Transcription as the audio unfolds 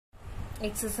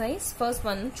Exercise. First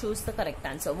one, choose the correct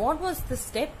answer. What was the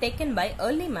step taken by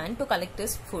early man to collect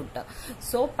his food?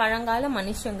 So பழங்கால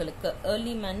மனுஷங்களுக்கு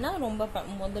early man ரொம்ப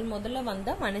முதல்ல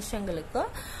வந்த மனுஷங்களுக்கு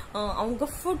அவங்க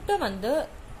food வந்து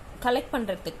கலெக்ட்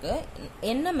பண்றதுக்கு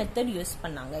என்ன மெத்தட் யூஸ்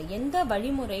பண்ணாங்க, எந்த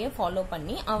வழிமுறையை ஃபாலோ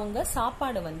பண்ணி அவங்க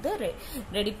சாப்பாடு வந்து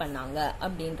ரெடி பண்ணாங்க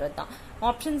அப்படின்றதுதான்.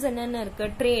 ஆப்ஷன்ஸ் என்னென்ன இருக்கு?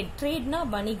 ட்ரேட்னா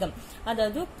வணிகம்,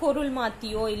 அதாவது பொருள்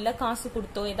மாத்தியோ இல்ல காசு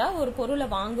கொடுத்தோ ஏதாவது ஒரு பொருளை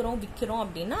வாங்குறோம் விக்கிறோம்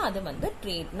அப்படின்னா அது வந்து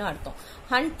ட்ரேட்னு அர்த்தம்.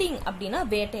 ஹண்டிங் அப்படின்னா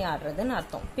வேட்டையாடுறதுன்னு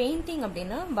அர்த்தம். பெயிண்டிங்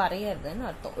அப்படின்னா வரையறதுன்னு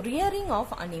அர்த்தம். ரியரிங்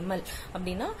ஆஃப் அனிமல்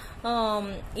அப்படின்னா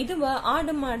இது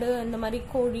ஆடு மாடு இந்த மாதிரி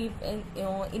கோழி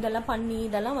இதெல்லாம் பண்ணி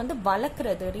இதெல்லாம் வந்து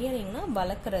வளர்க்கறது. ரியரிங்னா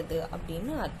வளர்க்கறது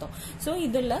அப்படின்னு அர்த்தம். சோ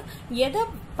இதுல எதை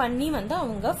பண்ணி வந்து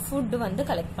அவங்க ஃபுட் வந்து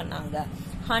கலெக்ட் பண்ணாங்க?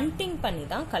 ஹண்டிங் பண்ணி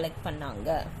தான் கலெக்ட் பண்ணாங்க.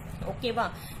 ஓகேவா?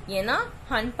 ஏன்னா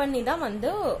ஹண்ட் பண்ணி தான் வந்து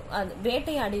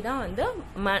வேட்டையாடி தான் வந்து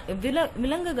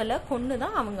விலங்குகளை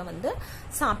கொண்டுதான் அவங்க வந்து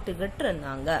சாப்பிட்டுக்கிட்டு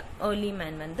இருந்தாங்க. ஏர்லி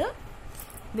மேன் வந்து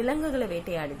விலங்குகளை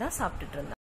வேட்டையாடி தான் சாப்பிட்டுட்டு இருந்தாங்க.